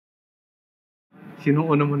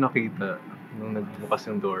Sinong una mo nakita nung nagbukas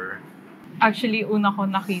yung door? Actually, una ko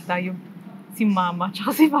nakita yung si Mama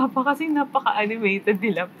tsaka si Papa kasi napaka-animated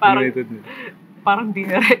nila. Parang, Animated nila. parang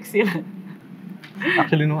dinirect sila.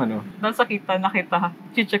 Actually, nung ano? Nasa nakita,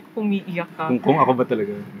 chicheck kung umiiyak ka. Kung ako ba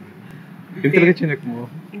talaga? Yung talaga chinek mo?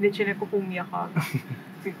 Hindi, chinek ko kung umiiyak ka.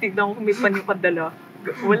 Tignan ko kung may panyo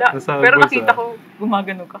Wala. Nasa Pero bulsa. nakita ko,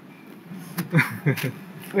 gumagano ka.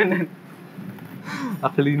 Ganun.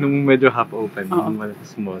 Actually, nung medyo half open, Oo.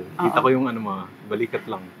 small, kita ko yung ano mga, balikat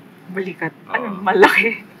lang. Balikat. Oo. Ano,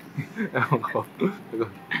 malaki. Ewan ko.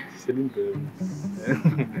 Celine ko.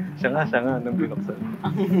 siya nga, nang binuksan.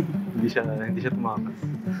 hindi siya tumakas.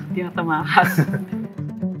 Hindi na tamakas.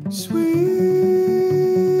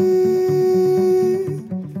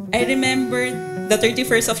 I remember the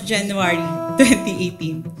 31st of January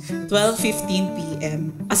 2018, 12:15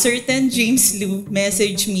 p.m. A certain James Lou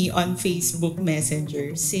messaged me on Facebook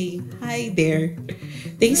Messenger saying, "Hi there.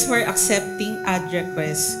 Thanks for accepting ad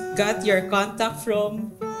request. Got your contact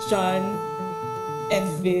from John and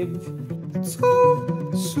Viv."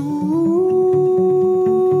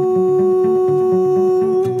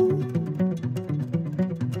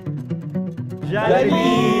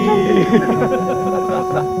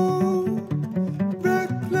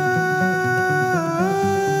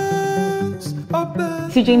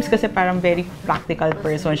 Si James kasi parang very practical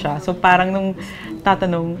person siya. So parang nung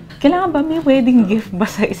tatanong, kailangan ba may wedding gift ba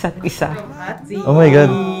sa isa't isa? Oh my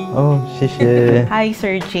God. Oh, shit. Hi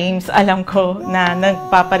Sir James, alam ko na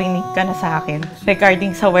nagpaparinig ka na sa akin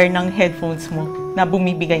regarding sa wear ng headphones mo na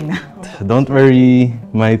bumibigay na. Don't worry.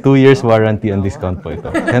 My 2 years warranty on discount po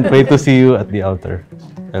ito. Can't wait to see you at the altar.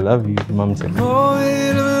 I love you, Mom.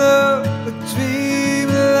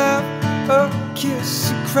 Kiss,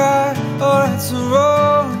 a cry, oh that's a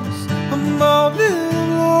rose. A moment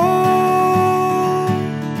alone,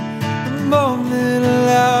 a moment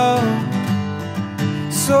alone.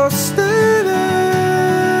 So stay there.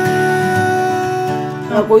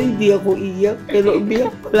 Ako hindi ako iyak, pero umiyak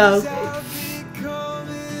pa lang.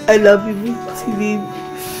 I love you, Celine.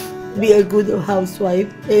 Be a good housewife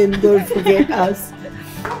and don't forget us.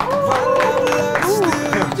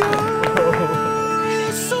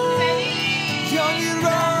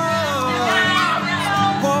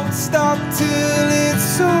 Stop till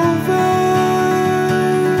it's over.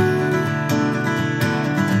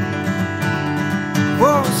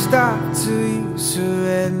 Won't stop till you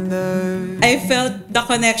surrender. I felt the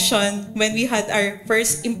connection when we had our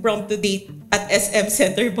first impromptu date at SM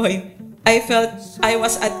Center Point. I felt I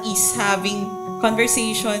was at ease having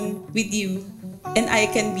conversation with you, and I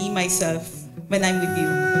can be myself when I'm with you.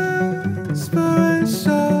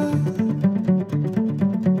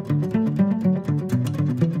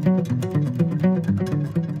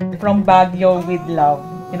 From Baguio with Love,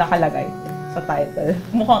 yung nakalagay sa title.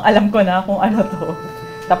 Mukhang alam ko na kung ano to.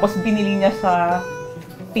 Tapos binili niya sa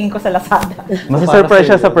ko sa Lazada. Masa-surprise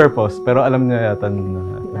siya sa purpose, pero alam niya yata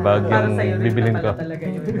na bag yung bibilin ko.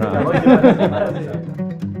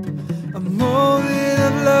 A moment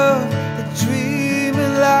of love, a dream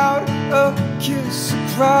loud, a kiss, a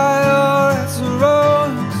cry, oh that's a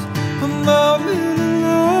rose. A moment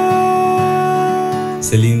alone.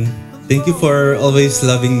 Celine, thank you for always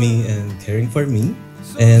loving me and caring for me,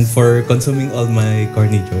 and for consuming all my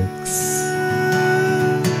corny jokes.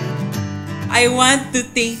 I want to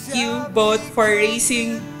thank you both for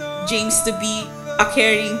raising James to be a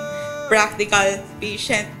caring, practical,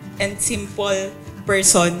 patient, and simple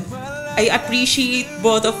person. I appreciate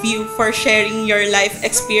both of you for sharing your life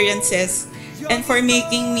experiences and for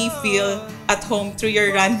making me feel at home through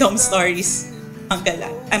your random stories. Ang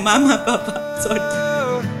gala. Ay, Mama, Papa. Sorry.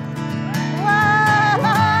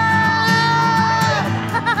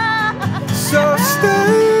 So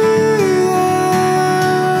stay.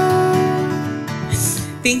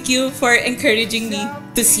 Thank you for encouraging me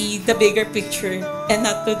to see the bigger picture and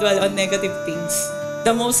not to dwell on negative things.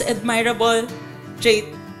 The most admirable trait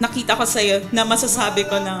nakita ko sa'yo na masasabi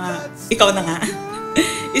ko na nga, ikaw na nga,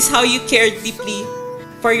 is how you care deeply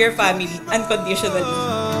for your family unconditionally.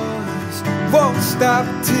 Won't stop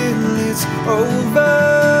till it's over.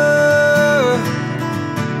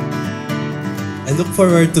 I look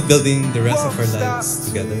forward to building the rest of our lives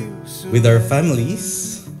together with our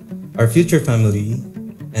families, our future family,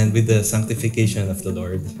 and with the sanctification of the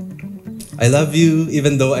Lord. I love you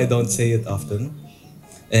even though I don't say it often,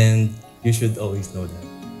 and you should always know that.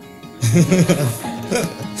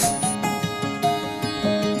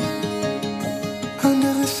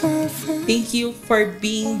 Thank you for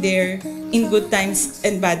being there in good times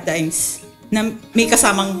and bad times na may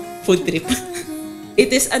kasamang food trip.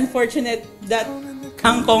 It is unfortunate that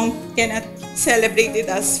Hong Kong cannot celebrated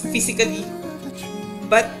us physically,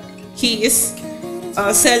 but he is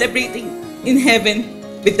celebrating in heaven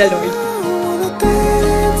with the Lord.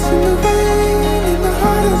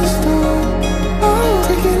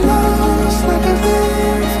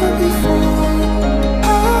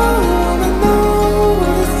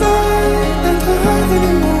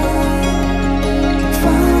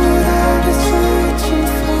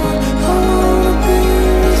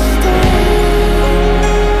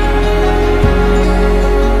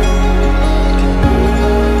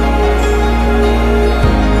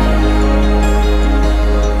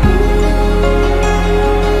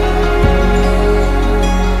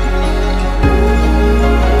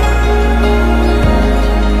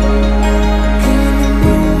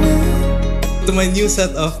 To my new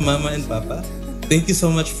set of Mama and Papa, thank you so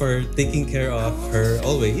much for taking care of her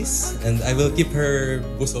always, and I will keep her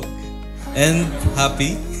busog and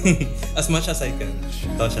happy as much as I can.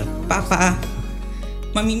 Tosha. Papa,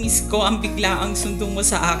 mamimiss ko ang biglaang sundo mo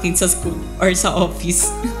sa akin sa school or sa office.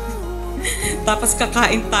 Tapos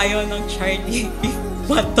kakain tayo ng Charlie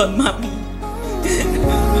Wonton, Mami.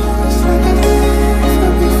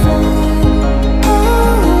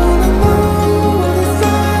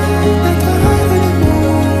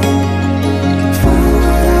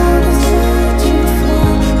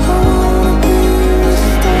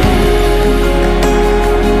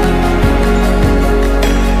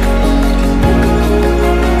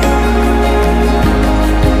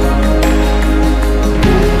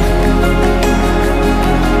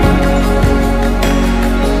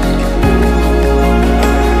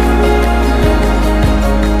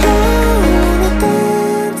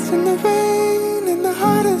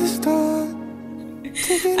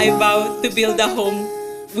 I vow to build a home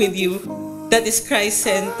with you that is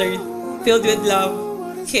Christ-centered, filled with love,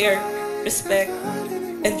 care, respect,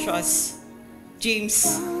 and trust.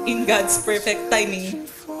 James, in God's perfect timing,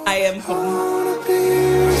 I am home.